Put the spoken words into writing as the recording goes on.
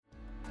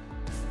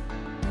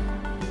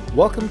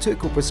Welcome to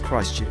Equippers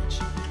Christchurch.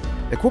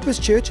 Equippers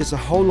Church is a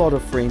whole lot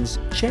of friends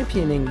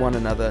championing one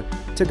another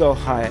to go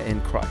higher in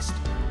Christ.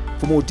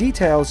 For more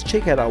details,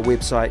 check out our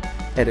website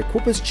at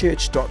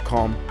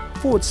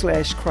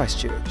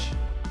equipperschurch.com/Christchurch.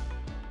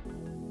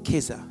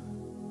 Keza,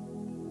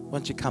 why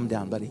don't you come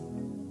down, buddy?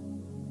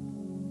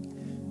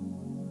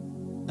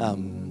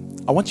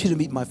 I want you to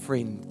meet my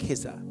friend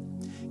Keza.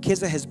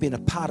 Keza has been a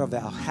part of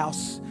our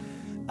house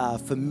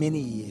for many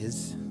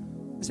years.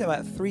 Is that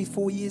about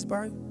 3-4 years,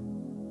 bro?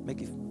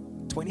 Make it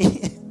 20?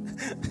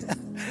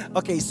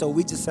 Okay, so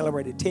we just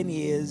celebrated 10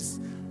 years.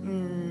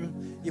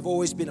 You've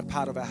always been a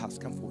part of our house.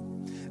 Come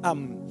forward.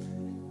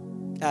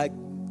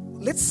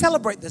 Let's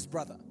celebrate this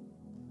brother.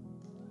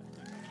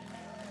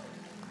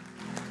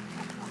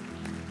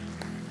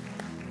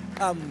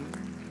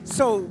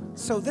 So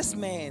this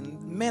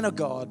man of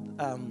God,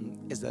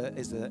 is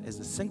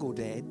a single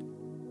dad.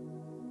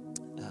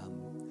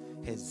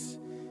 Has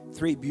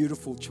 3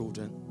 beautiful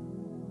children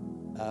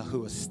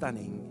who are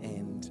stunning,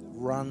 and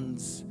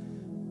runs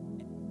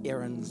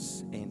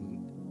errands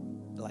and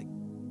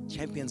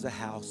champions the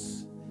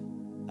house,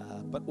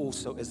 but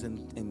also is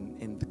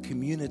in the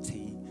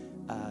community,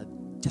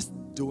 just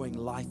doing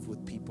life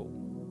with people.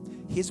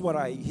 Here's what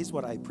I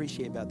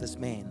appreciate about this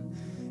man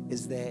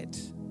is that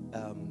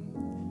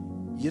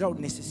you don't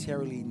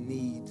necessarily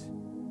need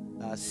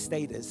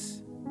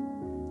status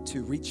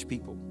to reach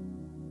people.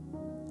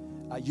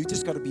 You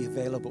just got to be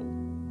available.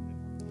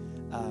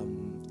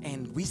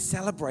 And we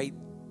celebrate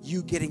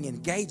you getting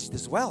engaged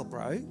as well,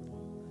 bro.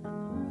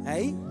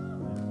 Hey?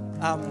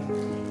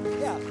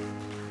 Yeah.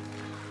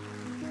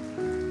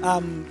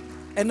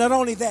 And not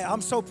only that,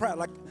 I'm so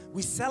proud.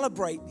 We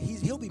celebrate,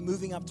 he'll be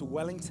moving up to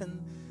Wellington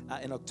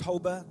in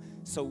October.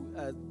 So,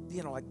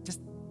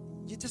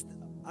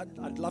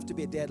 I'd love to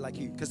be a dad like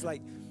you. Because,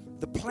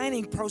 the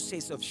planning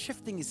process of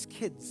shifting his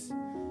kids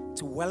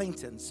to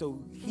Wellington.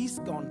 So, he's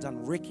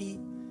done Ricky,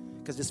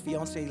 because his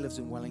fiancée lives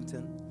in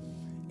Wellington.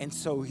 And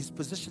so he's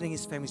positioning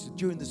his family. So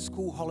during the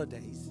school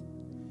holidays,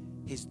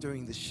 he's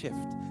doing the shift.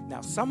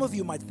 Now, some of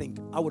you might think,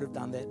 I would have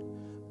done that.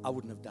 I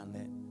wouldn't have done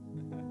that.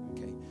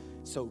 Okay.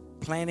 So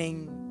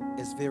planning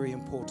is very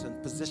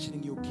important.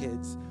 Positioning your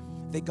kids.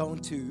 They're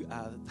going to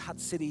Hutt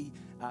City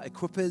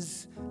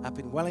Equippers up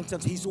in Wellington.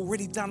 So he's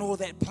already done all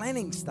that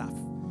planning stuff.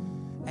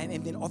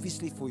 And then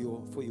obviously for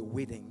your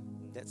wedding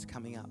that's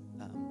coming up.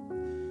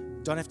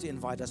 Don't have to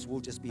invite us. We'll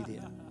just be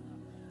there.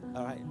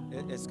 All right,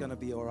 it's going to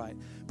be all right.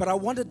 But I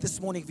wanted this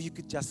morning if you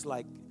could just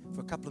for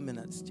a couple of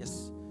minutes,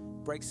 just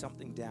break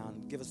something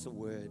down, give us a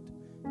word.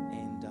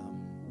 And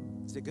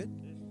is it good?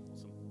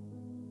 Awesome.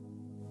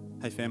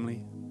 Hey,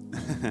 family.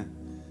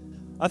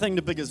 I think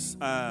the biggest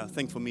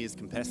thing for me is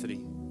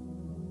capacity.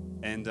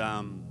 And,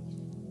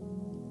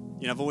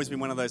 I've always been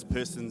one of those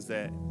persons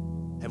that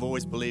have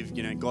always believed,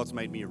 God's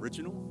made me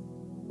original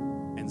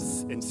and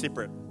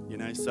separate,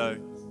 So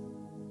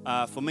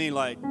for me,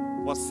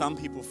 what some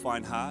people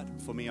find hard,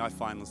 for me, I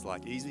find was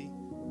easy.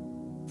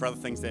 For other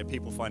things that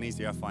people find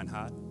easy, I find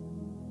hard.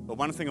 But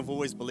one thing I've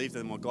always believed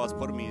in, what God's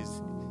put in me,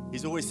 is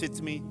He's always said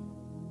to me,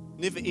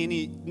 never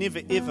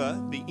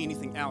ever be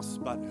anything else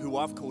but who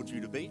I've called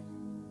you to be.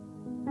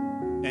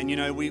 And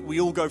we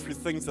all go through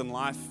things in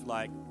life,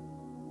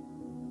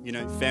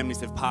 families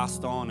have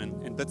passed on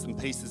and bits and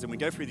pieces, and we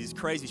go through these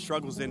crazy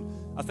struggles. And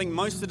I think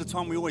most of the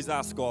time we always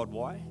ask God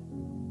why.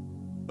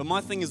 But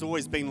my thing has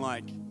always been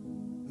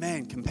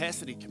man,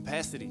 capacity.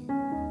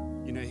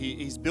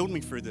 He's built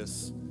me through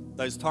this.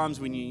 Those times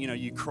when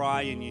you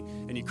cry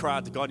and you cry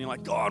out to God and you're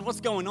like, God, what's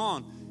going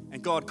on?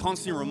 And God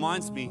constantly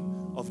reminds me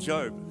of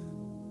Job.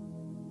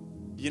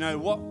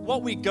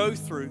 What we go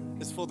through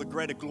is for the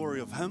greater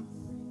glory of Him.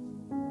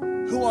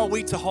 Who are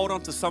we to hold on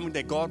to something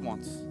that God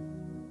wants?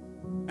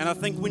 And I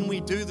think when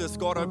we do this,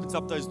 God opens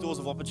up those doors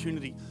of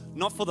opportunity,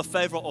 not for the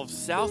favor of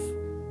self,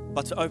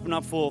 but to open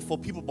up for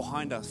people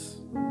behind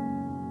us.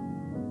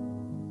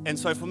 And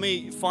so for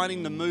me,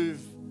 finding the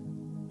move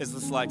is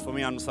just for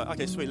me, I'm just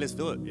okay, sweet, let's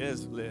do it.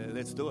 Yes,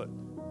 let's do it.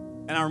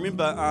 And I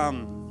remember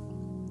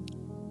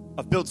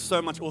I've built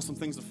so much awesome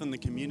things within the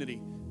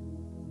community.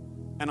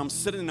 And I'm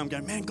sitting and I'm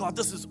going, man, God,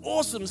 this is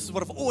awesome. This is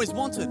what I've always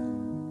wanted.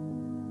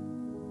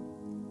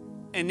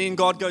 And then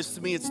God goes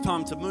to me, it's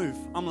time to move.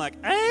 I'm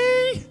like,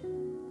 hey,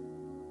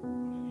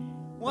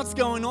 what's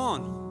going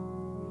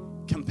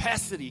on?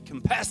 Capacity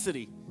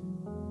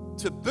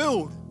to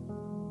build.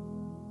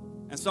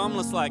 And so I'm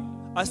just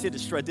I said it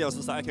straight there. I was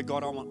just okay,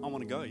 God, I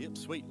want to go. Yep,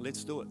 sweet,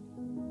 let's do it.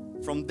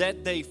 From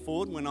that day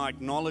forward, when I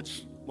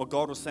acknowledged what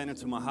God was saying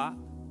into my heart,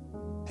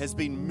 has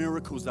been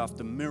miracles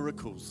after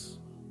miracles.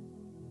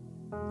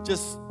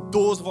 Just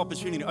doors of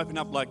opportunity open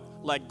up, like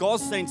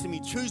God's saying to me,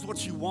 choose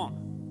what you want.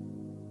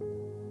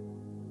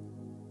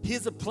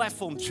 Here's a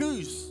platform,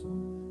 choose.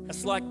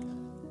 It's like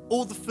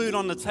all the food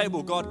on the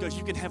table. God goes,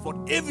 you can have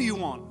whatever you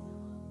want.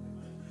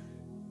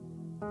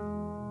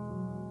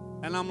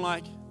 And I'm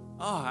like,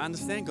 I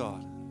understand,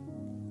 God.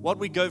 What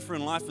we go through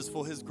in life is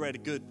for His greater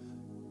good.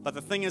 But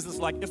the thing is, it's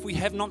like if we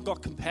have not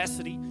got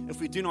capacity,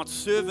 if we do not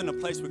serve in a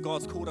place where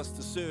God's called us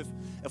to serve,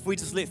 if we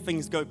just let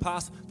things go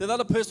past, that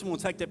other person will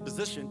take that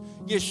position.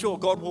 Yeah, sure,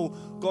 God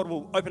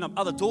will open up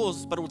other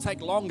doors, but it will take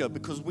longer,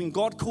 because when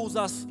God calls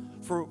us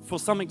for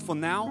something for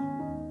now,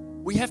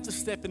 we have to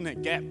step in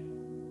that gap.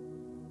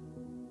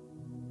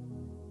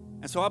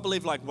 And so I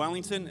believe like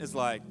Wellington is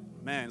like,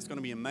 man, it's going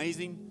to be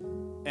amazing.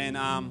 And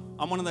I'm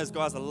one of those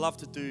guys, I love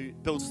to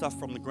build stuff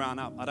from the ground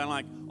up. I don't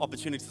like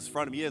opportunities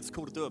thrown at me. Yeah, it's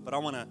cool to do it, but I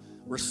want to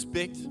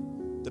respect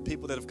the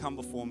people that have come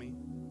before me.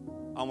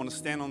 I want to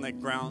stand on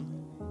that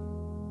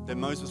ground that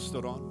Moses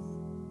stood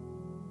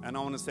on. And I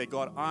want to say,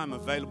 God, I'm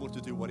available to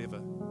do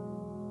whatever.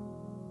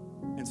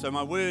 And so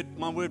my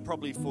word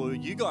probably for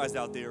you guys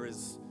out there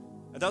is,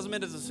 it doesn't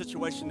matter the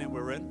situation that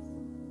we're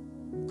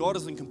in. God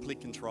is in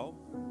complete control.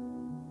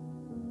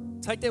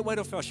 Take that weight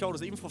off our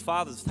shoulders, even for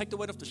fathers. Take the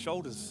weight off the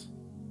shoulders.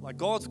 Like,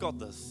 God's got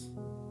this.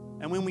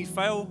 And when we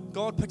fail,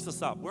 God picks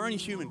us up. We're only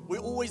human. We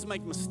always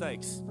make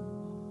mistakes.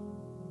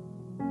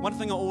 One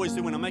thing I always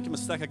do when I make a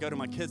mistake, I go to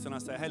my kids and I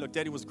say, hey, look,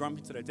 Daddy was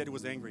grumpy today. Daddy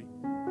was angry.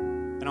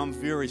 And I'm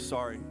very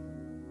sorry.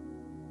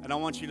 And I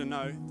want you to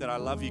know that I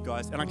love you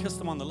guys. And I kiss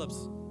them on the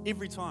lips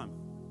every time,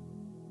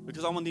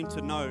 because I want them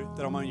to know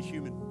that I'm only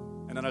human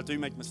and that I do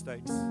make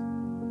mistakes.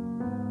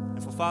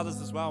 And for fathers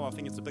as well, I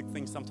think it's a big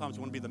thing. Sometimes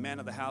we want to be the man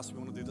of the house. We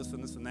want to do this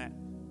and this and that.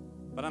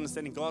 But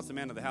understanding God's the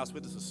man of the house,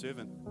 we're just a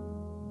servant.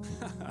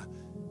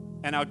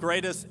 And our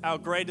greatest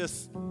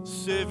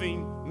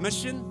serving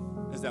mission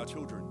is our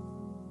children.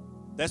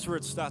 That's where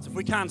it starts. If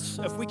we can't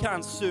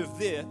serve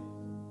there,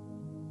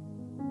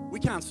 we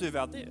can't serve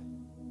out there.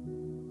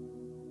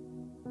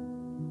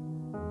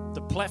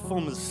 The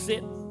platform is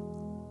set.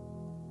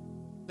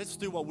 Let's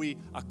do what we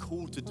are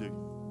called to do.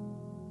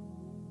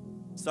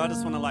 So I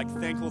just want to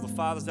thank all the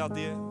fathers out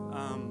there.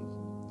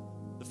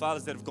 The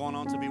fathers that have gone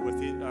on to be with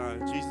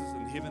Jesus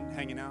in heaven,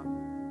 hanging out.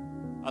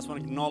 I just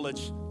want to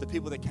acknowledge the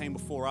people that came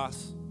before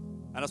us.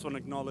 I just want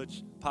to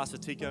acknowledge Pastor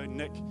Tico,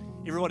 Nick,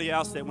 everybody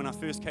else that when I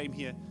first came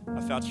here, I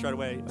felt straight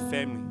away a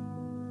family.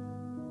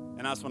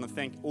 And I just want to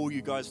thank all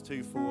you guys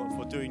too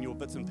for doing your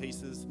bits and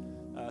pieces.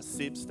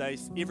 Seb,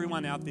 Stace,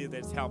 everyone out there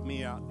that's helped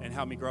me out and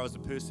helped me grow as a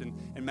person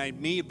and made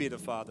me a better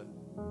father.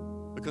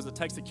 Because it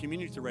takes a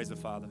community to raise a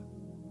father.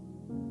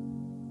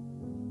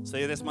 So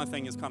yeah, that's my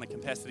thing, is kind of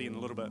capacity and a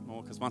little bit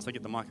more, because once I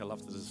get the mic, I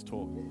love to just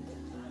talk.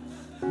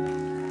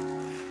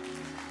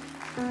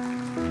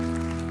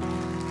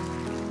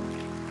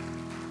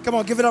 Come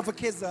on, give it up for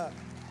Keza.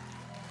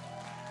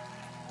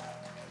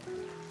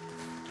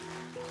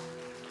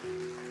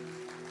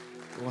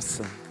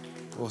 Awesome.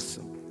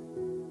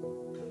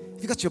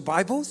 Have you got your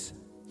Bibles?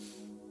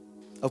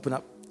 Open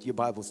up your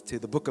Bibles to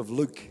the book of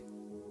Luke.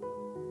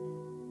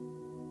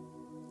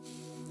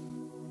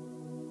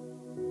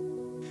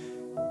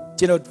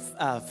 Do you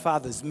know,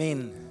 fathers,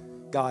 men,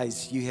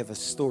 guys, you have a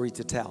story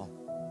to tell.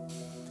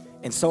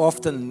 And so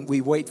often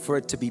we wait for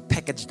it to be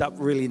packaged up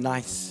really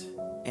nice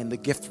and the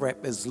gift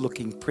wrap is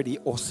looking pretty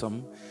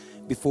awesome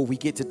before we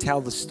get to tell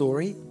the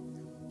story.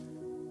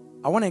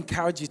 I want to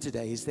encourage you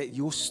today is that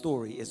your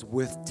story is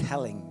worth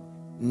telling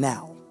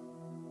now.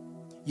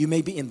 You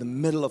may be in the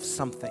middle of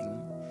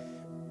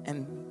something,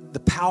 and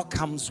the power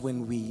comes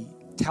when we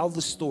tell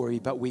the story,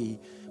 but we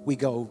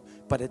go,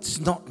 but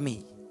it's not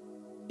me,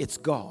 it's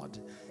God.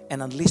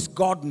 And unless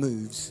God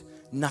moves,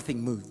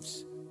 nothing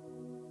moves.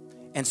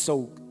 And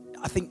so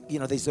I think,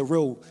 there's a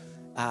real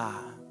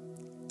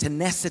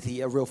tenacity,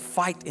 a real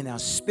fight in our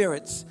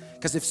spirits.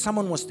 Because if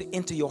someone was to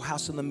enter your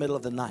house in the middle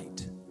of the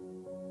night,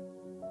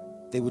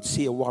 they would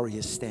see a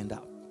warrior stand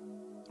up,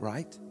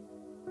 right?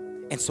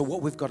 And so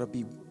what we've got to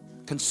be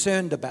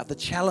concerned about, the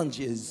challenge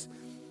is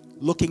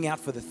looking out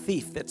for the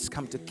thief that's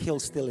come to kill,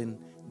 steal, and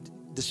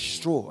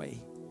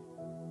destroy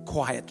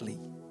quietly.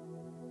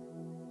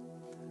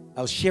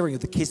 I was sharing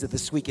with the kids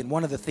this week, and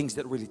one of the things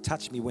that really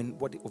touched me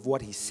of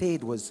what he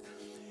said was,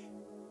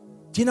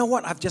 do you know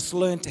what? I've just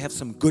learned to have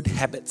some good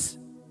habits.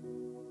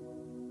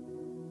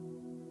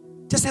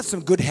 Just have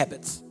some good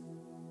habits.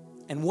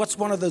 And what's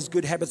one of those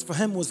good habits for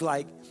him was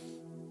like,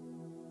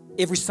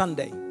 every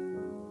Sunday,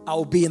 I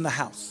will be in the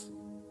house.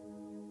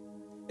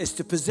 It's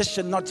to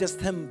position not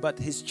just him, but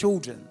his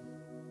children.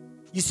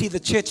 You see, the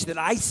church that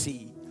I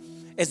see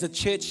is a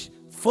church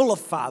full of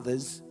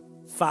fathers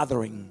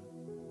fathering.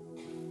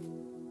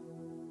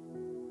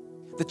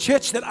 The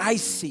church that I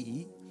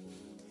see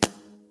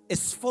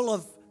is full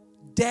of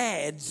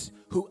dads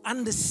who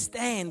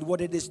understand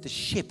what it is to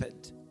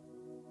shepherd,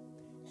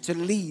 to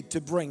lead, to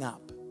bring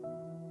up.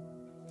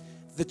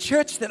 The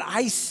church that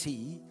I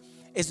see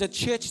is a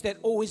church that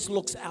always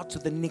looks out to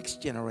the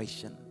next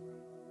generation.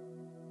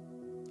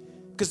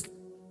 Because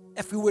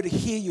if we were to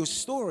hear your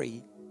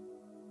story,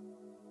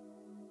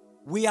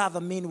 we are the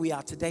men we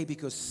are today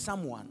because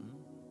someone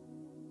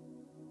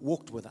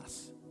walked with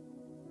us.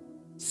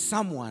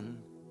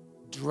 Someone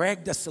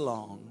dragged us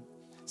along.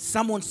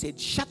 Someone said,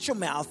 shut your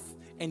mouth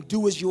and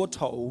do as you're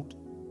told.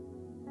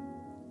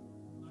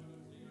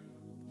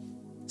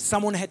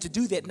 Someone had to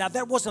do that. Now,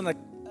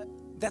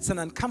 that's an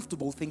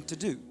uncomfortable thing to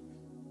do.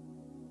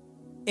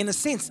 in a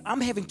sense,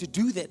 I'm having to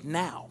do that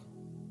now.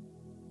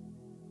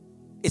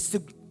 It's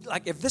to,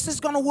 like, if this is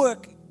going to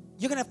work,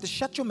 you're going to have to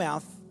shut your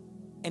mouth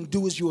and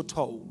do as you're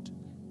told.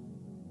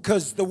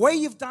 Because the way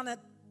you've done it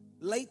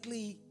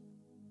lately,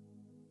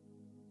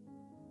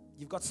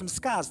 you've got some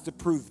scars to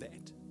prove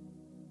that.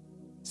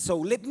 So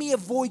let me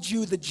avoid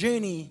you the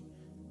journey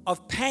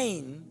of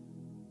pain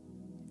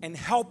and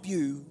help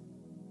you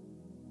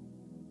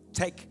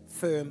take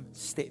firm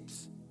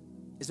steps.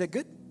 Is that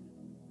good?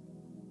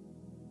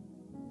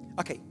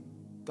 Okay,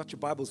 got your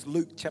Bibles,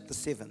 Luke chapter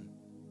 7.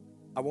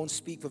 I won't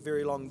speak for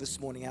very long this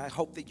morning. I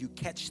hope that you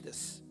catch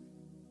this.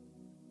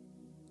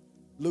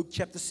 Luke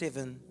chapter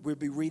 7, we'll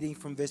be reading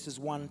from verses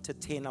 1 to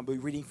 10. I'll be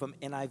reading from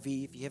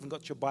NIV. If you haven't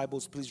got your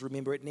Bibles, please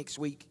remember it next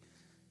week.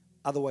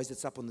 Otherwise,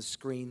 it's up on the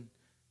screen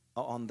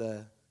or on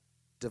the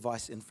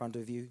device in front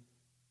of you.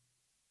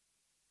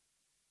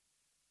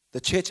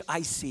 The church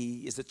I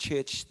see is a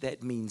church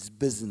that means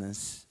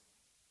business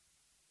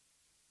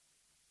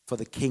for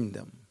the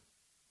kingdom.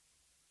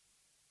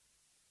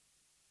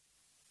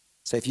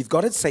 So if you've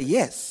got it, say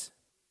yes.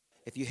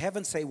 If you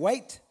haven't, say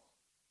wait.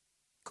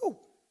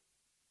 Cool.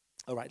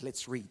 All right,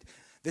 let's read.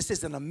 This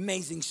is an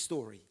amazing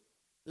story.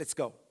 Let's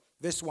go.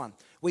 Verse 1.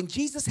 When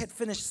Jesus had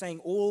finished saying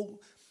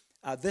all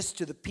this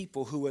to the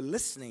people who were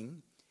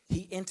listening,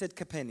 he entered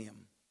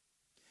Capernaum.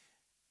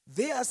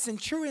 There a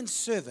centurion's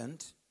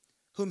servant,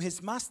 whom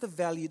his master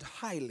valued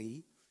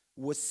highly,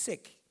 was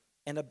sick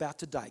and about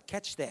to die.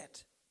 Catch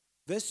that.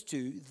 Verse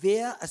 2.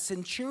 There a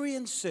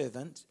centurion's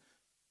servant,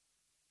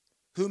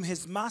 whom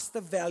his master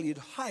valued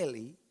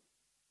highly,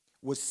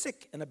 was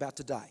sick and about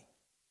to die.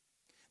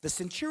 The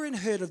centurion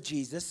heard of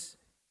Jesus.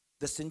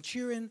 The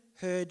centurion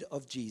heard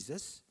of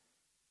Jesus.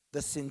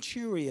 The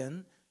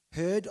centurion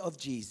heard of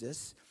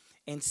Jesus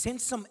and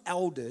sent some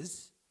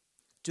elders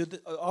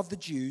of the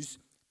Jews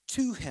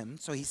to him.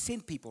 So he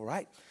sent people,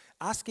 right?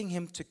 Asking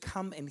him to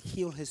come and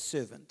heal his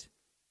servant.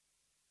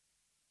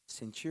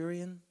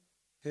 Centurion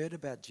heard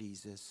about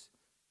Jesus,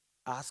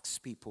 asks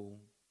people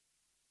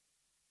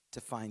to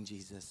find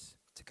Jesus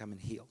to come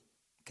and heal.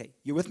 Okay,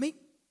 you with me?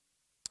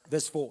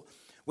 Verse 4.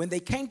 When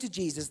they came to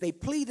Jesus, they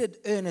pleaded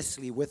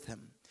earnestly with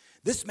him.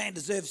 This man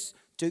deserves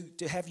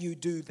to have you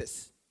do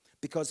this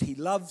because he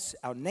loves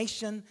our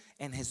nation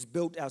and has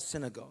built our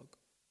synagogue.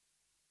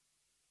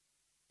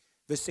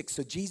 Verse 6.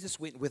 So Jesus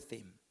went with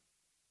them.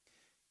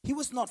 He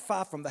was not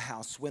far from the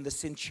house when the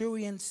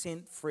centurion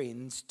sent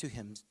friends to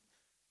him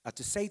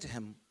to say to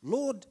him,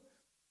 Lord,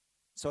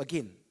 so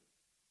again,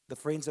 the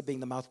friends are being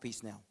the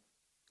mouthpiece now.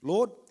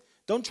 Lord,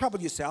 don't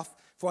trouble yourself,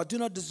 for I do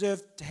not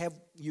deserve to have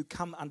you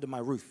come under my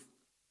roof.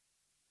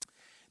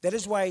 That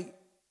is why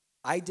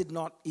I did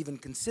not even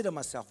consider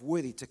myself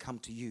worthy to come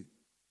to you.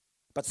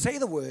 But say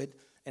the word,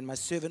 and my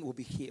servant will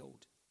be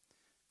healed.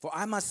 For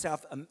I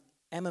myself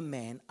am a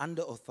man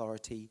under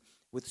authority,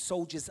 with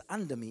soldiers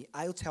under me.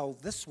 I'll tell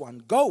this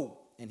one, go,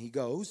 and he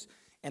goes,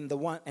 and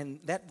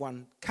that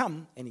one,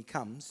 come, and he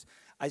comes.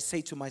 I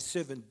say to my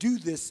servant, do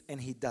this, and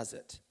he does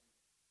it.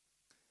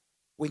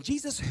 When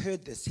Jesus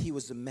heard this, he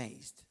was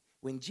amazed.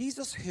 When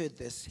Jesus heard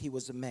this, he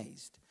was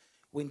amazed.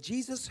 When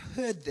Jesus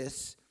heard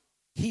this,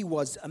 he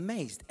was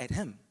amazed at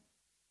him.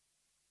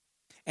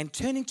 And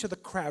turning to the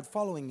crowd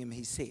following him,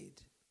 he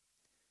said,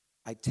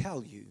 I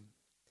tell you,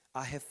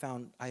 I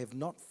have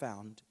not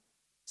found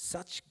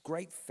such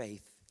great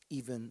faith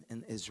even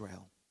in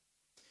Israel.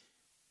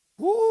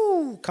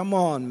 Woo, come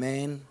on,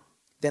 man.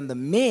 Then the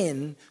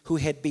men who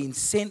had been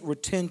sent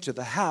returned to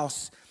the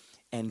house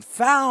and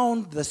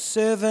found the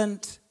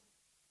servant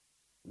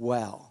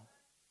well.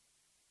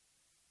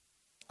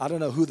 I don't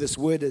know who this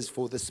word is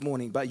for this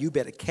morning, but you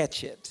better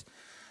catch it.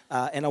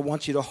 And I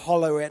want you to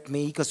holler at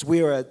me because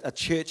we're a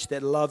church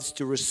that loves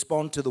to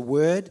respond to the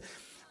word.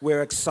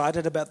 We're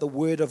excited about the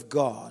word of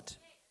God.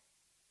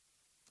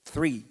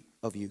 3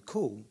 of you,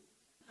 cool.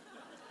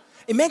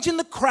 Imagine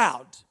the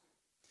crowd.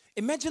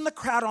 Imagine the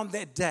crowd on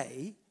that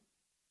day.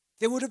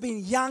 There would have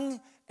been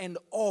young and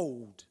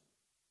old.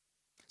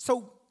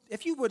 So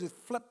if you were to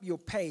flip your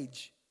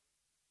page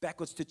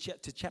backwards to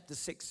chapter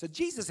 6. So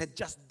Jesus had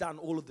just done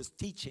all of this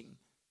teaching.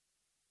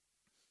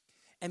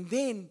 And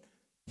then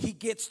he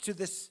gets to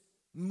this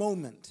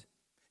moment.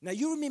 Now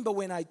you remember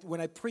when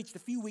I preached a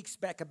few weeks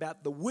back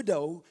about the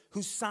widow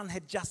whose son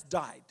had just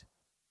died.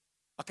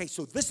 Okay,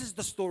 so this is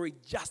the story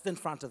just in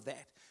front of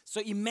that.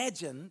 So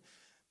imagine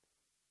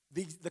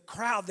the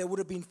crowd that would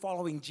have been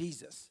following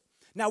Jesus.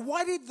 Now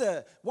why did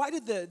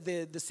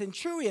the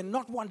centurion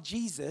not want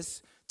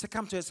Jesus to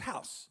come to his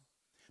house?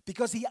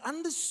 Because he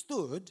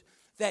understood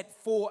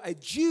that for a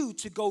Jew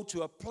to go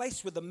to a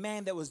place where the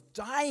man that was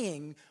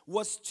dying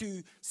was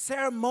to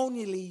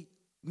ceremonially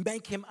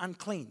make him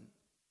unclean.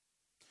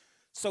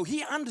 So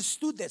he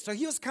understood that. So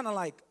he was kind of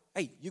like,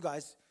 hey, you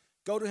guys,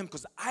 go to him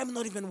because I'm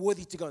not even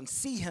worthy to go and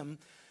see him.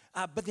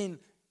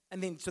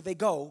 So they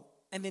go,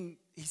 and then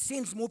he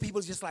sends more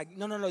people just like,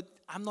 no,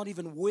 I'm not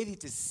even worthy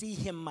to see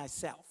him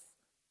myself.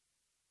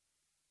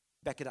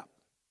 Back it up.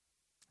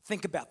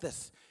 Think about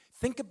this.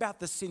 Think about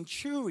the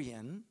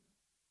centurion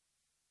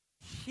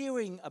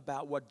hearing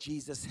about what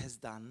Jesus has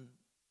done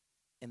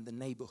in the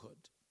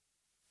neighborhood.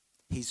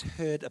 He's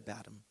heard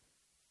about him.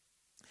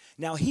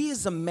 Now, he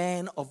is a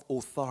man of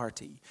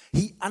authority.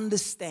 He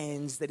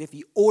understands that if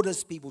he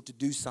orders people to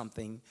do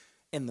something,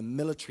 in the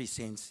military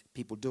sense,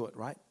 people do it,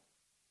 right?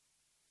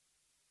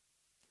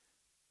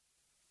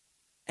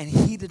 And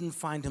he didn't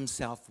find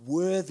himself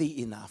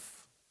worthy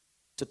enough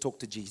to talk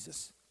to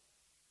Jesus.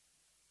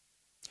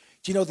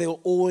 Do you know there'll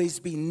always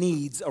be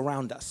needs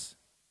around us?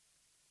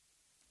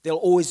 There'll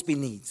always be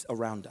needs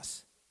around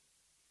us.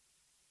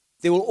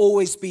 There will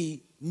always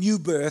be new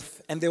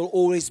birth and there will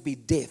always be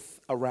death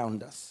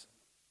around us.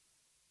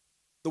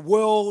 The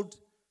world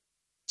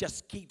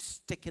just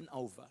keeps ticking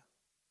over.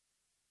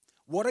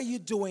 What are you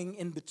doing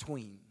in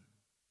between?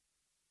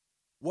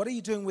 What are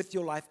you doing with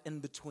your life in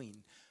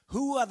between?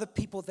 Who are the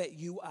people that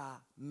you are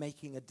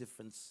making a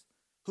difference,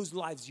 whose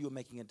lives you are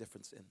making a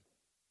difference in?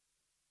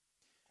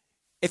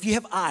 If you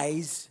have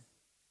eyes,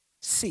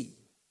 see.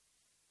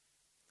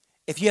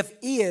 If you have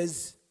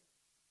ears,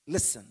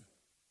 listen.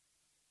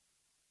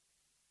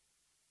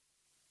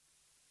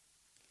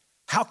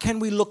 How can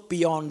we look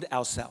beyond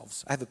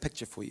ourselves? I have a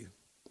picture for you.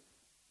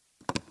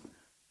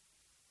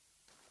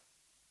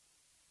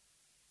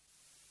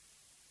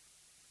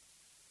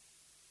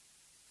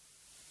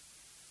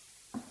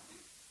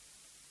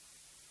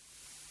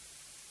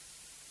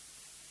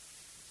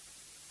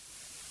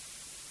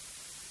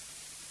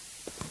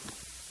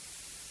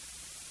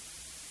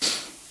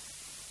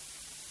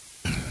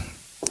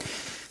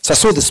 So I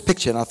saw this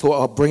picture and I thought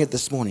I'll bring it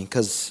this morning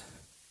because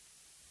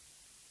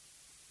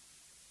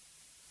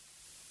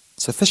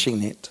it's a fishing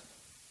net.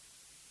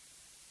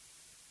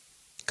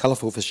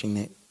 Colorful fishing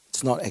net.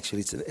 It's not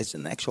actually, it's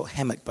an actual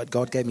hammock, but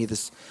God gave me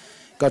this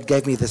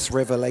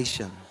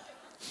revelation.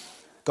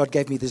 God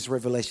gave me this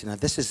revelation. Now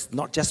this is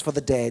not just for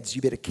the dads,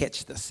 you better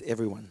catch this,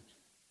 everyone.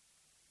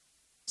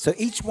 So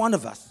each one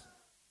of us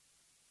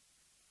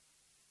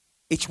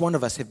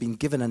have been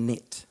given a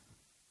net.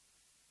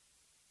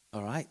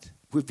 All right?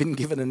 We've been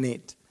given a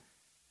net.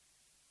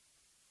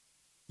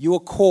 You are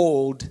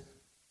called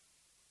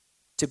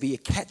to be a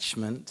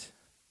catchment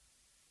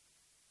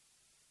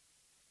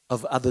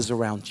of others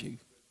around you.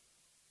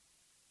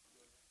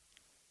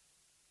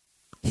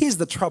 Here's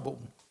the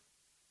trouble.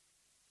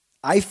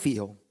 I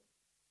feel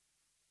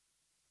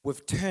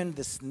we've turned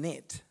this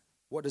net,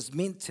 what is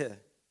meant for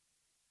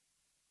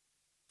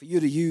you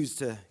to use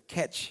to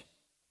catch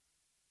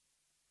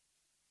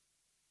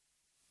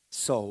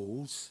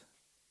souls,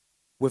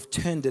 we've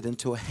turned it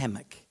into a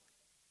hammock.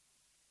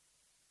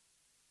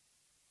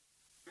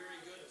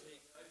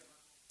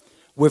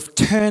 We've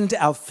turned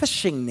our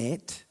fishing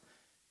net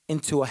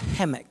into a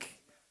hammock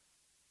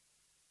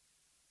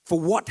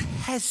for what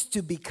has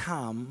to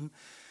become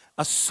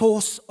a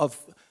source of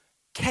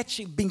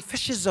being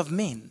fishers of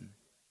men.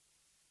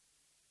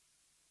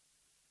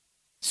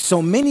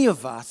 So many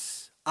of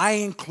us, I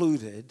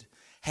included,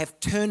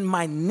 have turned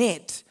my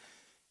net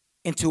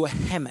into a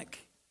hammock.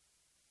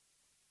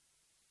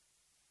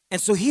 And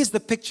so here's the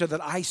picture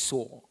that I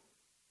saw.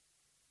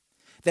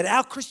 That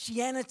our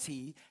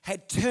Christianity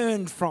had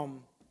turned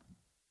from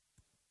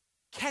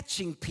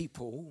catching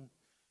people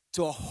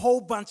to a whole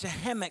bunch of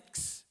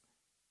hammocks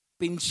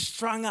being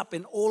strung up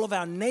in all of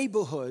our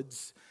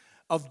neighborhoods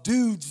of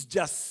dudes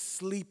just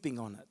sleeping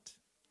on it.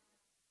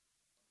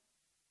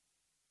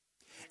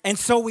 And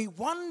so we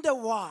wonder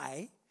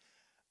why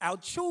our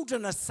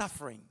children are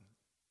suffering.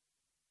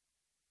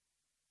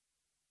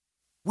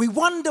 We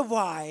wonder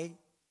why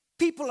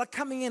people are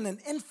coming in and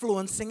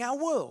influencing our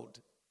world.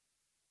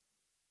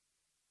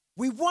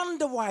 We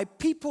wonder why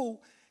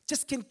people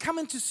just can come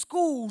into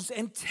schools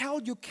and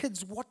tell your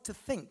kids what to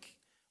think,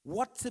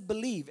 what to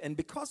believe. And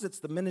because it's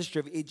the Ministry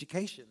of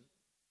Education,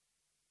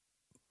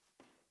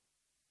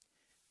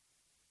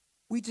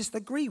 we just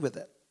agree with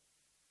it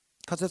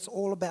because it's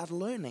all about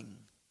learning.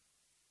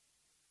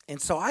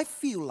 And so I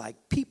feel like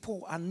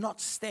people are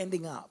not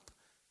standing up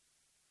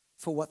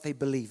for what they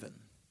believe in.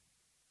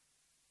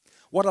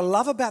 What I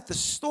love about the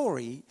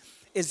story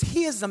is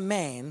here's a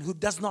man who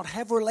does not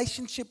have a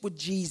relationship with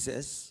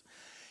Jesus.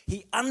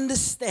 He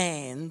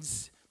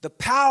understands the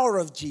power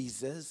of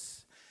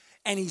Jesus,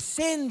 and he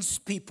sends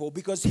people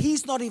because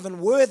he's not even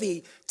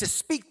worthy to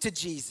speak to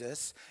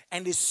Jesus,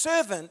 and his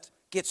servant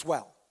gets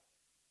well.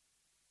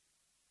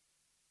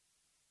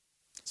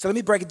 So let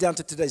me break it down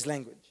to today's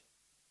language.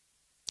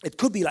 It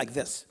could be like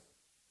this.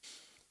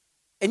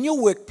 In your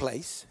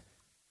workplace,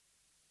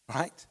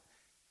 right,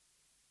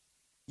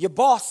 your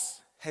boss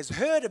has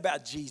heard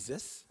about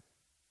Jesus,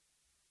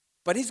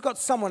 but he's got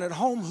someone at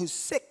home who's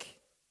sick.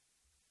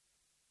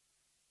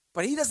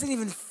 But he doesn't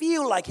even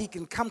feel like he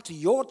can come to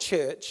your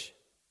church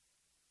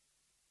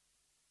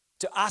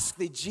to ask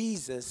the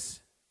Jesus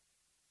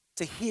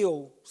to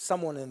heal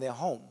someone in their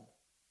home.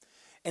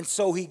 And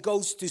so he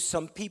goes to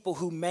some people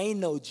who may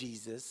know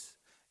Jesus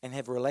and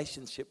have a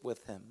relationship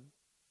with him.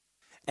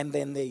 And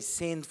then they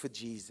send for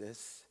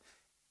Jesus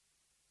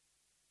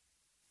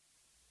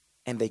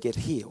and they get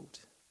healed.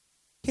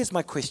 Here's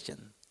my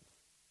question.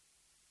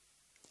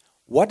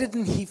 Why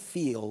didn't he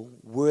feel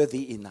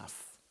worthy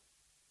enough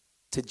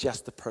to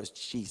just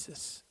approach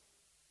Jesus?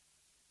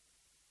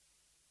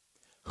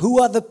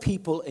 Who are the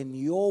people in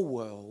your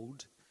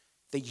world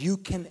that you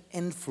can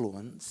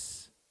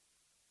influence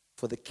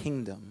for the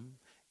kingdom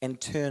and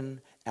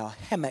turn our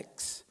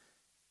hammocks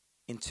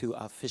into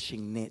our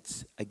fishing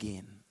nets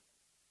again?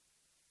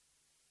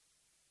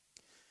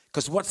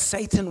 Because what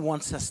Satan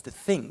wants us to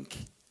think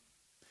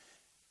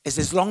is,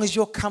 as long as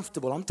you're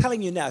comfortable, I'm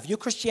telling you now, if your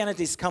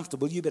Christianity is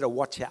comfortable, you better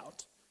watch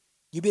out.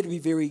 You better be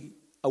very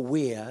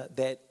aware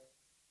that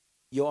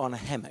you're on a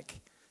hammock.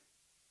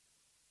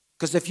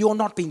 Because if you're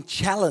not being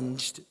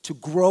challenged to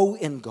grow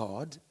in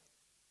God,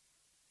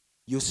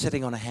 you're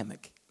sitting on a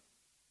hammock.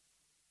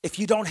 If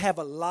you don't have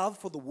a love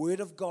for the Word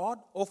of God,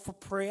 or for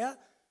prayer,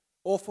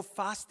 or for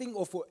fasting,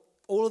 or for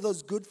all of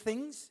those good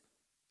things,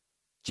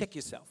 check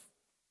yourself.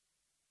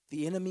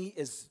 The enemy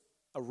is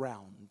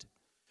around.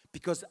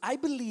 Because I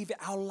believe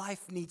our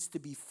life needs to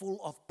be full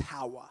of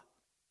power.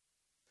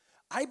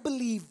 I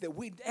believe that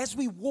as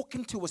we walk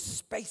into a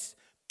space,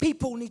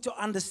 people need to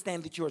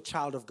understand that you're a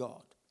child of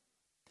God.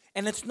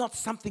 And it's not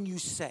something you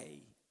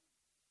say.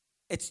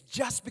 It's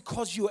just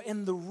because you're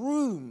in the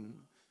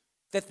room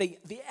that the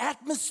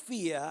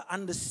atmosphere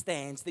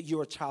understands that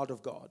you're a child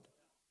of God.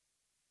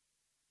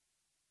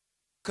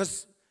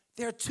 Because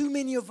there are too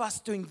many of us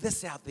doing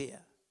this out there.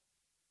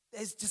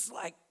 It's just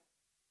like,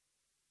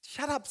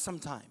 shut up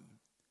sometime.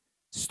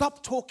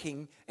 Stop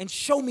talking and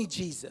show me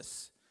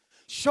Jesus.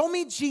 Show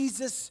me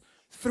Jesus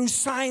through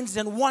signs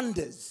and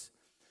wonders.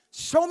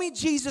 Show me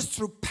Jesus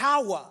through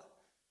power.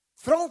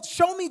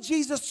 Show me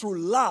Jesus through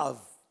love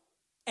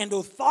and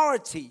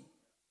authority.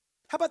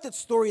 How about that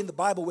story in the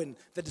Bible when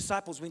the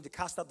disciples went to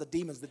cast out the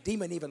demons? The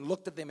demon even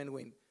looked at them and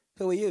went,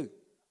 "Who are you?"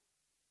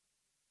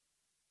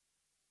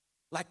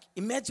 Like,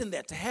 imagine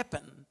that to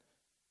happen.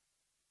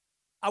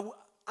 I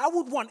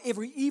would want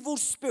every evil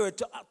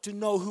spirit to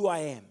know who I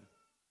am.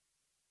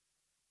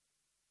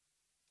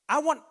 I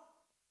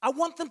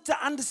want them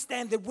to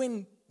understand that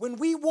when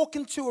we walk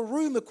into a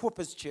room at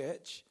Equippers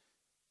Church,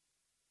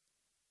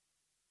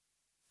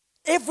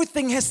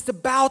 everything has to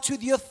bow to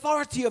the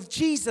authority of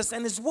Jesus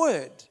and His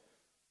Word.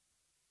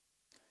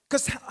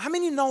 Because how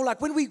many know,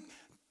 like when we,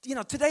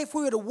 today if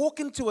we were to walk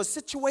into a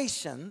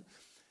situation,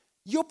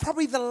 you're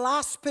probably the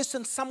last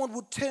person someone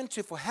would turn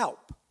to for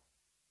help.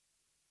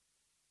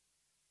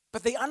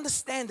 But they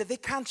understand that they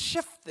can't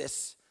shift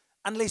this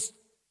unless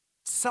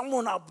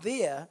someone up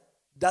there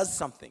does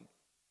something.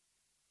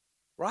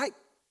 Right?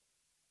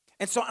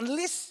 And so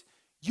unless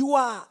you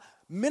are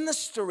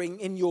ministering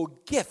in your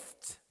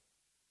gift,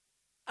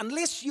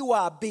 unless you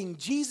are being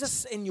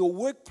Jesus in your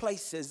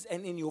workplaces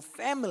and in your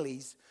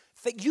families,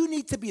 that you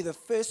need to be the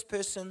first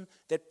person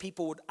that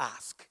people would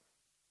ask.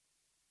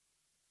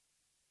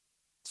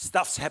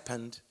 Stuff's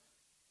happened.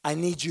 I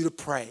need you to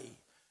pray.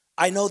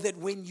 I know that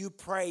when you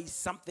pray,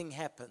 something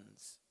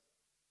happens.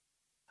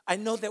 I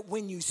know that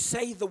when you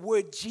say the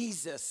word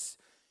Jesus,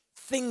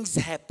 things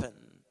happen.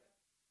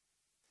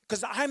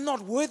 Because I'm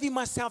not worthy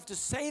myself to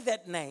say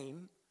that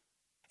name.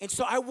 And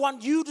so I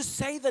want you to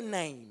say the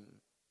name.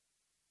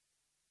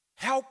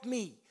 Help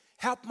me.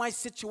 Help my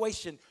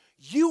situation.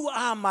 You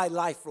are my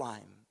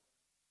lifeline.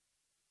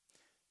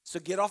 So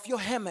get off your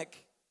hammock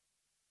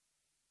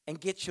and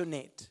get your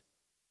net.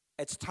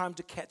 It's time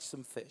to catch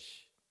some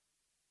fish.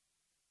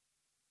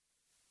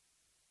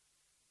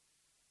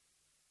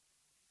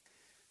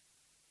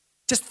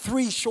 Just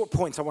 3 short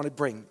points I want to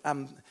bring.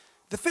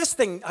 The first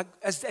thing,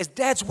 as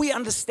dads, we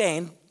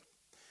understand,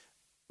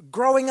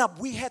 growing up,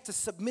 we had to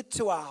submit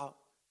to our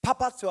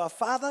papa, to our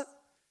father,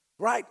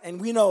 right? And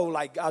we know,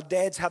 like, our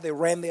dads, how they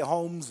ran their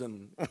homes.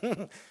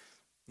 And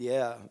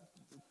yeah,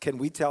 can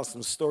we tell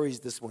some stories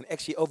this morning?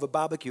 Actually, over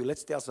barbecue,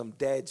 let's tell some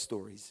dad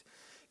stories.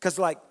 Because,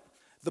 like,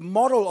 the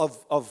model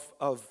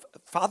of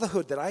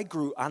fatherhood that I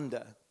grew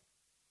under,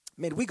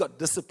 man, we got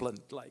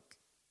disciplined. Like,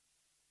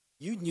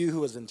 you knew who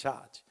was in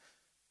charge.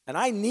 And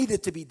I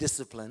needed to be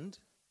disciplined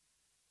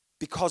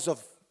because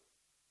of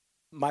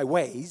my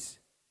ways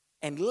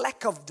and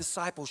lack of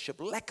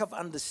discipleship, lack of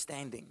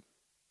understanding.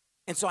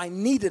 And so I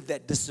needed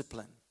that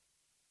discipline.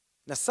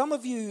 Now, some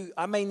of you,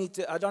 I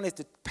don't have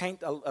to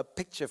paint a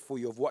picture for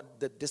you of what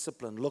the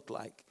discipline looked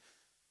like.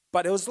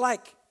 But it was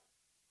like,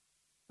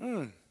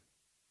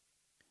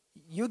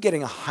 you're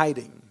getting a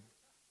hiding.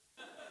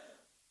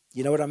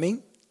 You know what I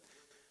mean?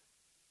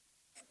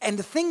 And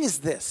the thing is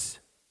this.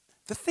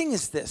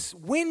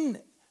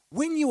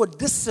 When you are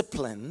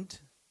disciplined,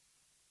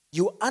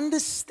 you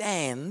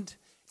understand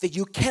that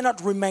you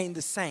cannot remain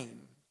the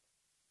same.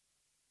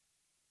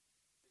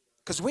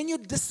 Because when you're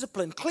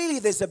disciplined, clearly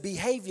there's a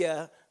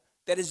behavior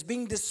that is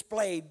being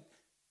displayed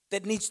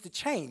that needs to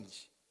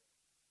change.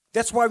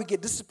 That's why we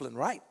get disciplined,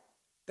 right?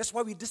 That's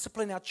why we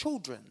discipline our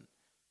children.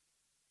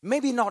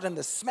 Maybe not in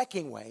the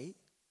smacking way,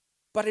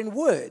 but in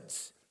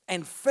words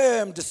and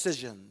firm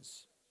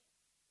decisions.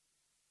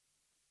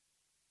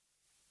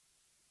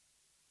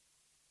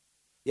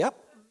 Yep.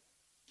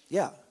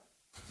 Yeah.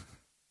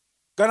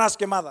 Go and ask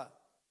your mother.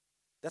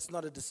 That's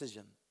not a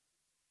decision.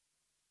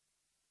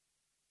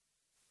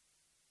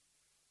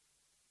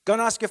 Go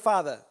and ask your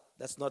father.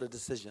 That's not a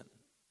decision.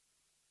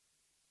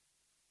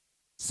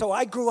 So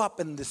I grew up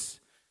in this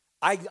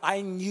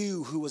I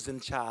knew who was in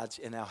charge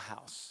in our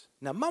house.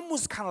 Now, Mum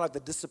was kind of like the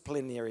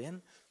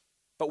disciplinarian,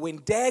 but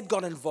when Dad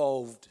got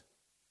involved,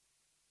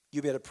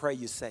 you better pray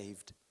you're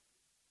saved.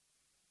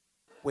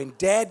 When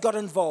Dad got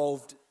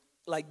involved,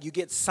 like you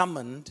get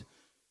summoned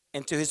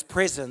into his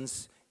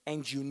presence,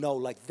 and you know,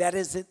 like that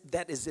is it.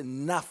 That is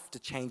enough to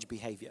change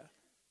behavior.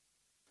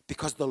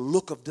 Because the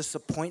look of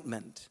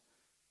disappointment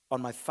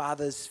on my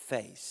father's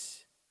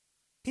face.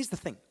 Here's the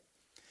thing.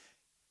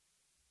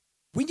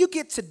 When you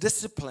get to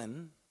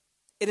discipline,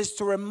 it is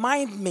to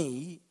remind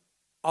me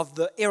of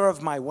the error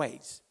of my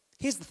ways.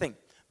 Here's the thing.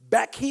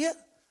 Back here,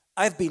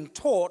 I've been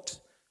taught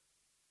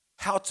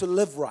how to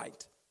live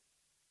right.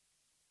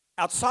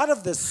 Outside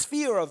of the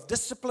sphere of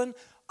discipline,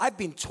 I've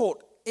been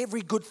taught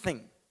every good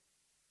thing.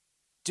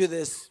 Do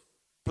this,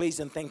 please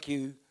and thank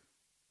you.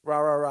 Rah,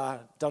 rah, rah.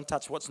 Don't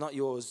touch what's not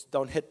yours.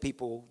 Don't hit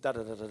people. Da,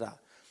 da, da, da, da.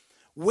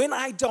 When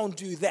I don't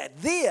do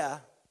that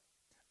there,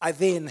 I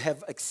then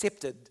have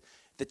accepted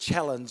the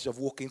challenge of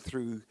walking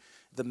through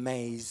the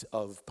maze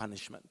of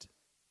punishment.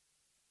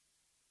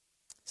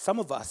 Some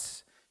of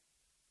us,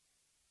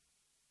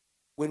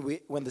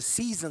 when the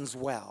season's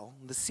well,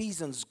 the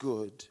season's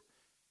good,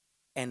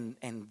 and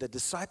the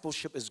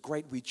discipleship is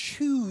great, we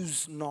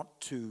choose not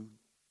to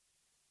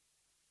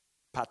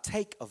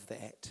partake of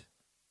that.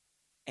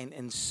 And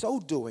in so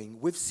doing,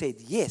 we've said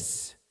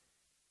yes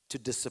to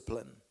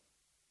discipline.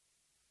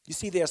 You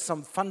see, there are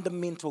some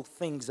fundamental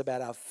things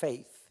about our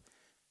faith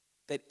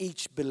that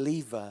each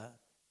believer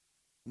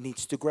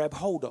needs to grab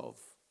hold of.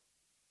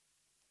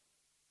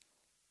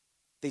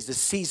 There's a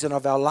season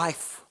of our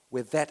life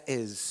where that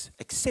is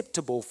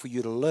acceptable for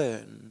you to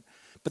learn.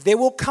 But there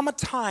will come a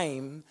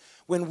time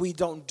when we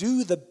don't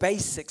do the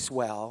basics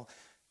well,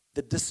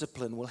 the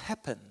discipline will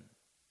happen.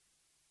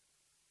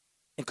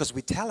 And because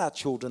we tell our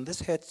children,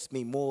 this hurts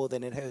me more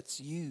than it hurts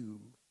you.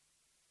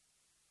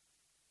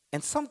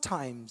 And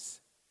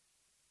sometimes,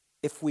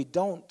 if we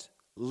don't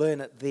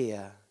learn it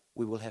there,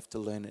 we will have to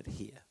learn it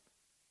here.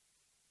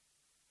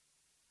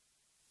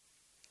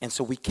 And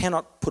so we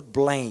cannot put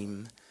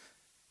blame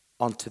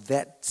onto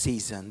that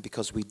season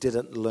because we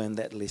didn't learn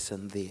that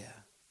lesson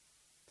there.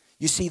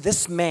 You see,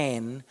 this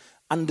man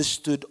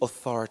understood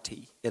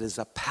authority. It is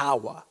a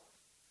power.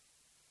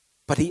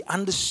 But he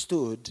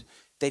understood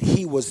that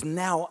he was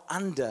now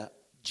under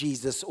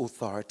Jesus'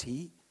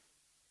 authority.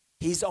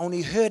 He's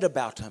only heard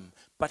about him,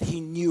 but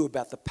he knew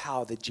about the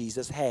power that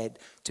Jesus had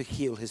to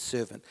heal his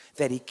servant,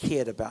 that he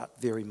cared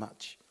about very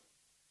much.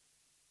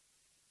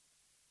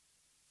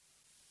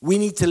 We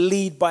need to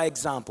lead by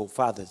example,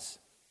 fathers,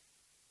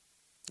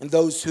 and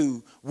those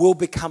who will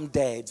become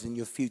dads in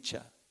your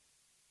future.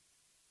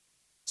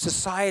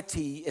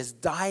 Society is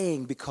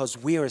dying because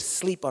we're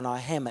asleep on our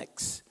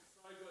hammocks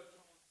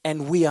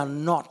and we are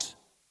not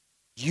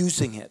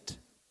using it.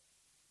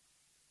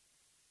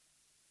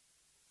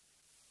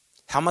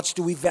 How much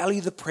do we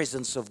value the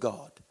presence of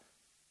God?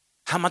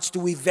 How much do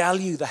we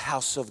value the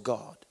house of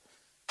God?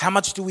 How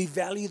much do we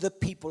value the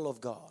people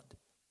of God?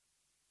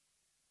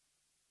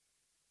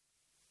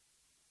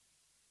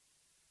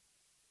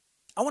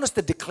 I want us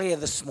to declare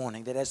this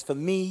morning that as for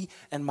me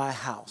and my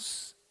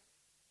house,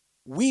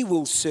 we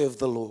will serve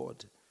the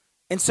Lord.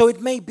 And so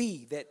it may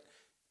be that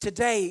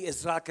today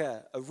is like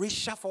a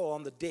reshuffle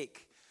on the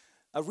deck,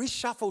 a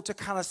reshuffle to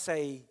kind of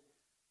say,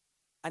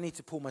 I need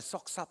to pull my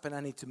socks up and I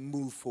need to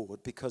move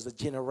forward because a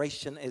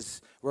generation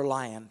is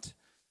reliant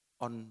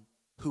on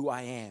who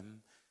I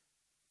am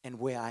and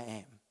where I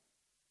am.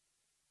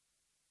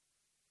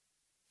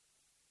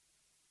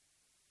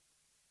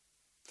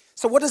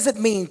 So what does it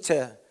mean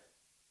to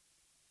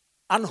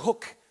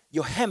unhook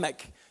your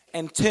hammock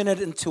and turn it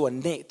into a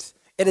net?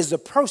 It is a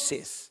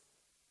process.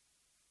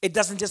 It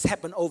doesn't just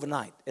happen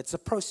overnight. It's a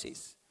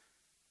process.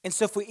 And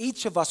so for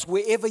each of us,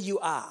 wherever you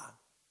are,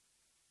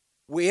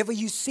 wherever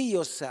you see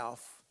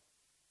yourself,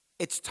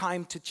 it's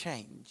time to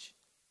change.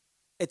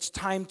 It's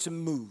time to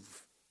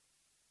move.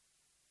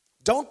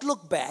 Don't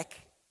look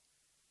back,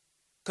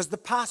 because the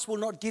past will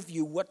not give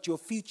you what your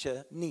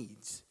future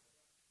needs.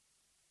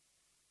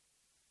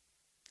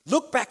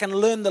 Look back and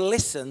learn the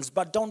lessons,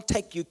 but don't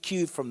take your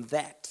cue from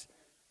that.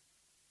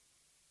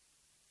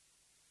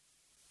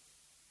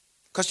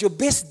 Because your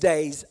best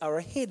days are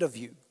ahead of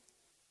you.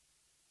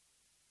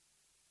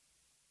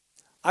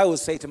 I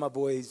always say to my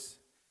boys,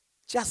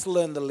 just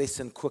learn the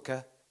lesson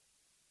quicker.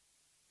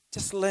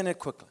 Just learn it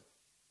quickly.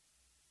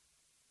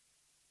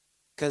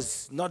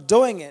 Because not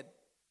doing it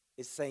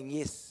is saying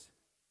yes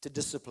to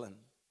discipline.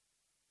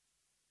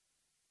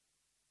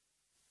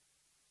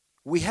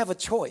 We have a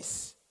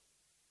choice.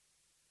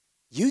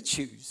 You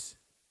choose.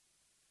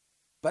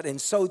 But in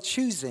so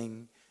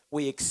choosing,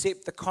 we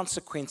accept the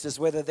consequences,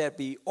 whether that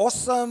be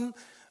awesome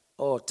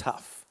or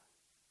tough.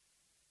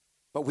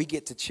 But we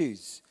get to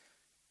choose.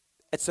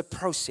 It's a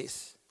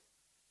process.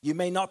 You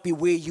may not be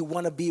where you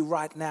want to be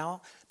right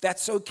now.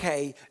 That's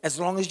okay. As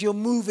long as you're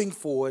moving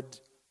forward,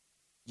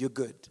 you're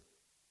good.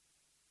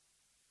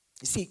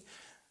 You see,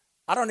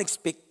 I don't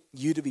expect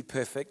you to be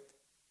perfect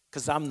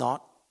because I'm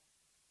not.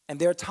 And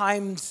there are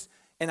times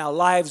in our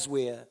lives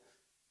where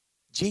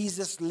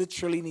Jesus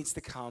literally needs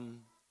to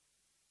come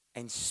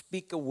and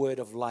speak a word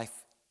of life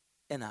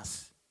in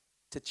us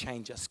to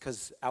change us,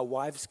 because our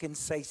wives can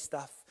say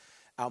stuff,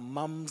 our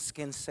mums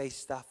can say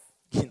stuff,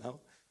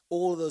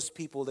 all those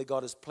people that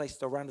God has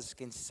placed around us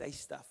can say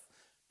stuff,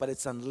 but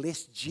it's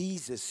unless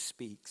Jesus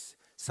speaks,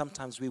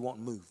 sometimes we won't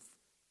move.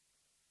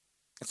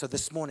 And so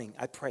this morning,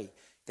 I pray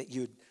that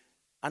you'd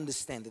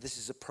understand that this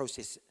is a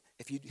process.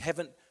 If you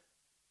haven't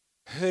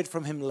heard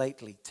from him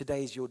lately,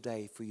 today is your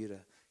day for you to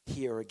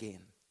hear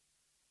again.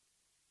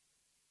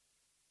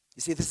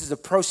 You see, this is a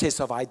process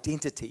of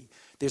identity.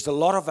 There's a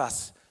lot of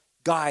us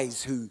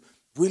guys who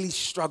really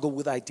struggle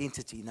with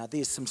identity. Now,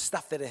 there's some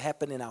stuff that have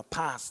happened in our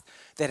past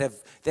that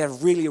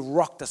have really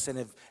rocked us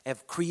and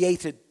have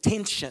created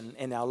tension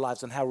in our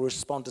lives on how we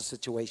respond to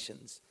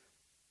situations.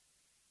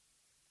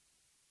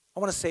 I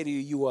want to say to you,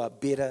 you are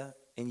better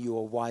and you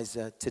are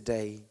wiser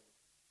today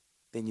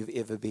than you've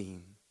ever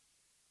been.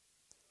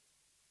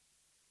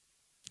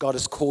 God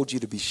has called you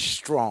to be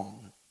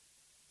strong.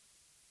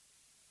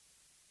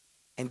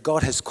 And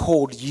God has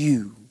called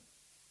you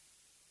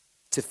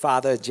to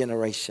father a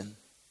generation.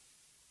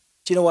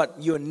 Do you know what?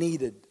 You're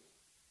needed.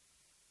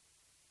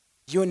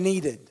 You're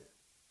needed.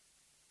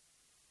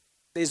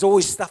 There's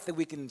always stuff that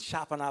we can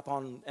sharpen up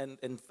on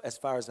and as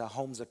far as our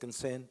homes are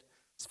concerned,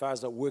 as far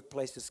as our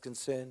workplace is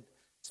concerned,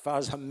 as far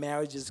as our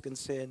marriage is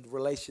concerned,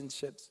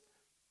 relationships.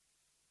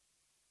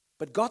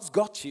 But God's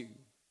got you.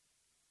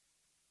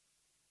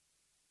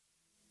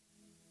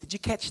 Did you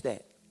catch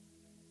that?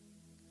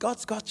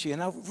 God's got you.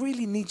 And I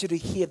really need you to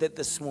hear that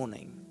this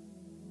morning.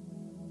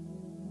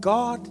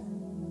 God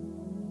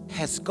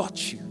has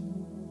got you.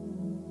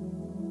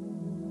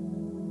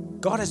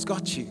 God has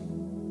got you.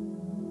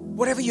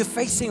 Whatever you're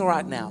facing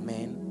right now,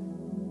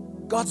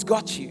 man, God's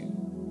got you.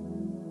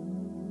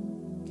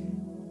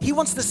 He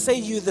wants to say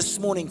to you this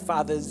morning,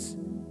 fathers,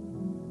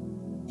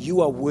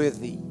 you are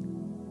worthy.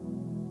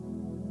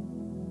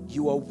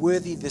 You are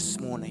worthy this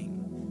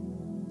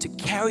morning to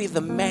carry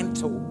the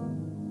mantle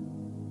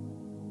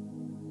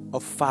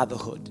of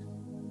fatherhood,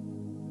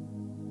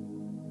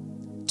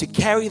 to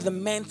carry the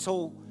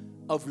mantle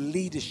of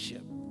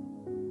leadership,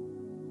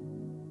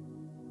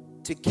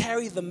 to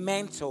carry the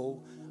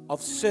mantle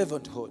of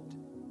servanthood.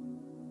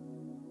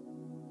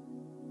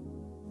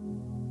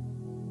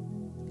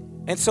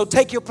 And so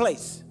take your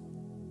place.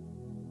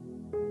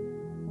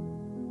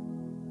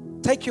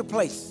 Take your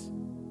place.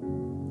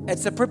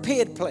 It's a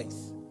prepared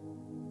place.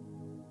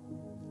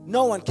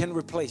 No one can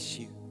replace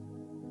you.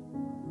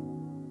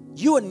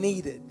 You are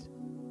needed.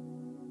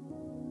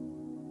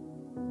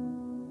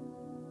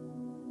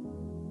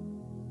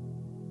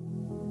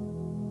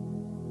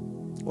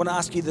 I want to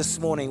ask you this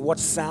morning, what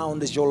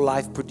sound is your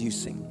life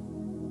producing?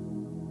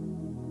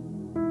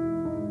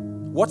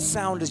 What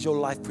sound is your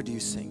life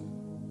producing?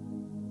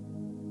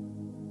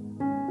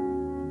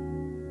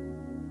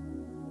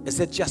 Is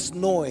it just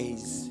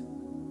noise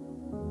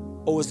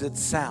or is it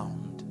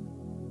sound?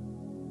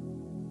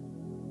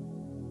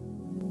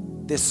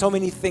 There's so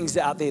many things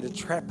out there to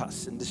trap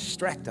us and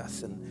distract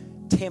us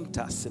and tempt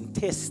us and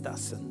test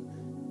us, and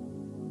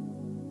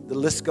the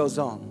list goes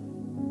on.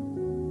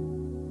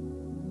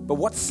 But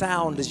what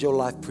sound is your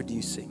life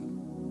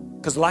producing?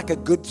 Because like a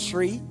good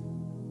tree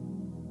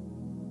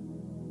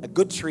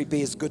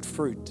bears good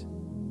fruit.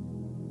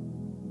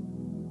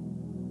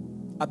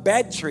 A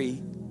bad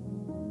tree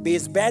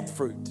bears bad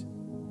fruit.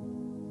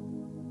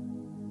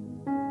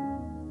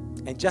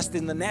 And just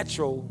in the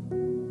natural,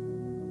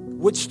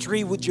 which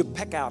tree would you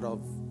pick out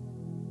of?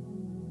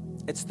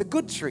 It's the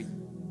good tree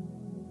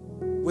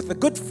with the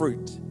good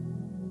fruit.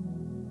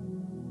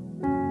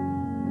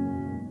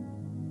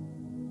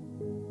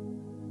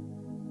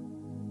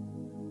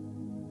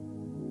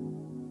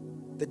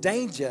 The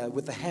danger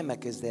with the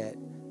hammock is that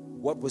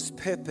what was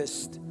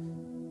purposed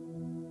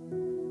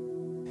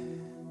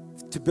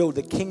to build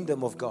the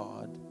kingdom of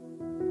God,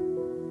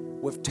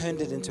 we've turned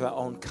it into our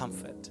own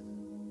comfort.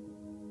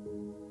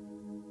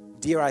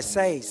 Dare I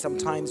say,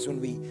 sometimes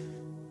when we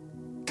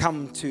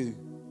come to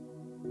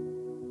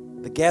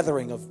the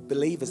gathering of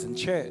believers in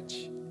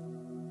church,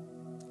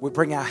 we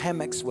bring our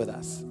hammocks with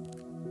us.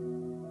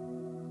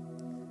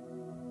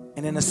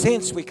 And in a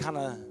sense, we kind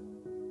of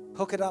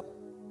hook it up,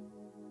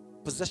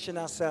 position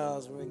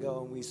ourselves, and we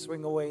go and we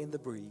swing away in the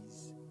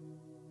breeze.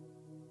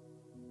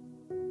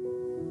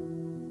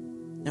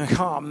 And we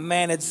go, oh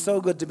man, it's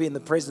so good to be in the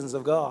presence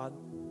of God.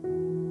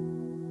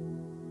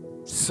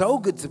 So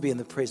good to be in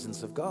the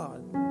presence of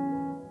God.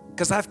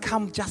 Because I've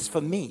come just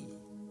for me.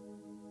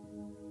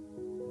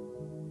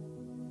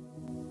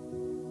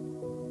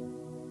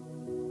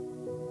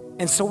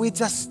 And so we're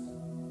just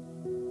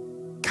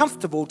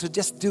comfortable to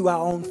just do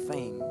our own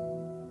thing.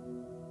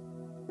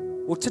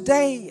 Well,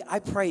 today I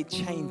pray it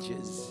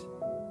changes.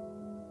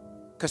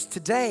 Because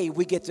today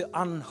we get to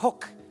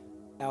unhook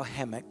our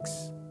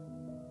hammocks.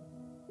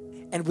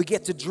 And we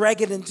get to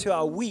drag it into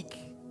our week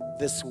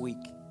this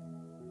week.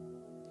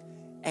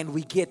 And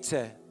we get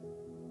to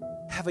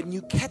have a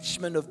new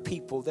catchment of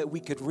people that we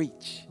could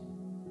reach.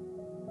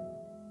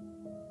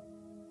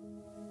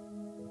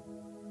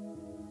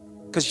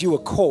 Because you were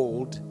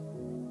called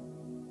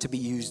to be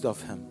used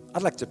of Him.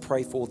 I'd like to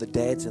pray for all the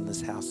dads in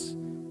this house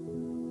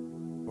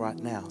right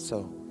now.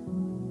 So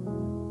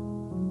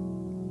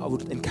I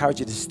would encourage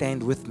you to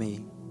stand with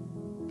me.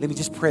 Let me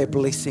just pray a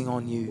blessing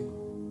on you.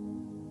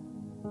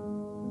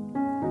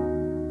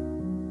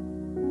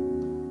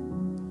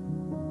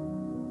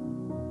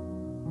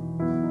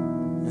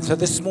 And so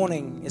this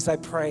morning, as I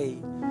pray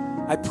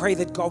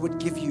that God would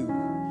give you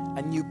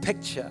a new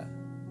picture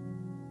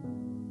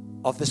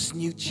of this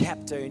new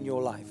chapter in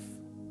your life.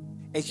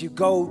 As you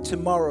go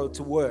tomorrow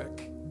to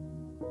work,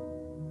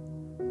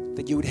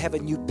 that you would have a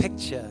new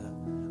picture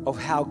of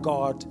how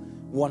God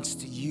wants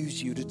to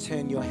use you to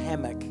turn your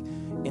hammock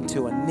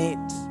into a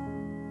net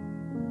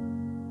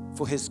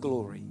for His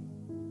glory.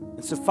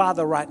 And so,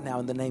 Father, right now,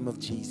 in the name of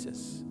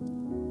Jesus,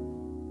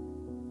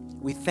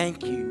 we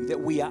thank you that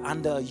we are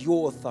under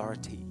your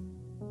authority.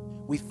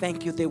 We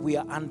thank you that we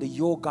are under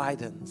your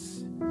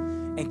guidance.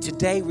 And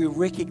today we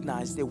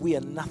recognize that we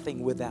are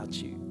nothing without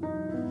you.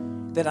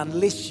 That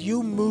unless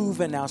you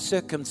move in our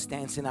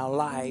circumstance, in our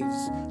lives,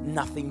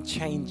 nothing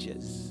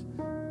changes.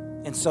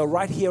 And so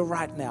right here,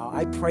 right now,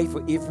 I pray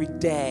for every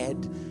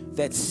dad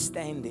that's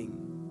standing,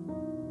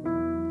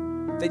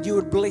 that you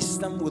would bless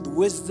them with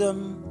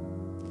wisdom,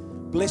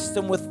 bless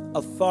them with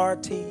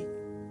authority,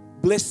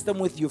 bless them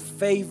with your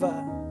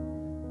favor.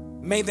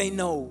 May they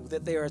know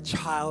that they're a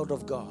child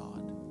of God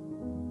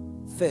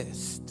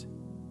first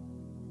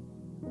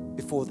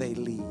before they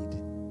lead.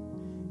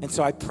 And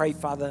so I pray,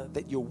 Father,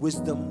 that your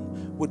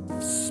wisdom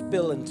would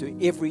spill into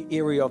every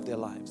area of their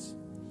lives.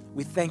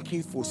 We thank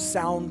you for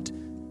sound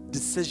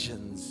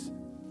decisions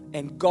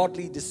and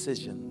godly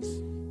decisions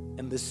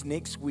in this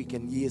next week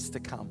and years to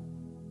come.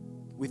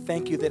 We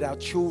thank you that our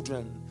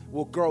children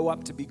will grow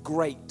up to be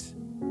great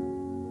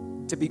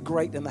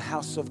in the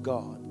house of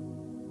God.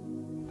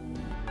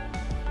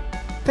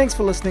 Thanks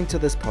for listening to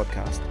this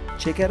podcast.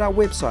 Check out our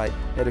website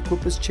at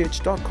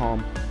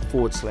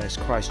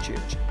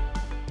equipperschurch.com/Christchurch.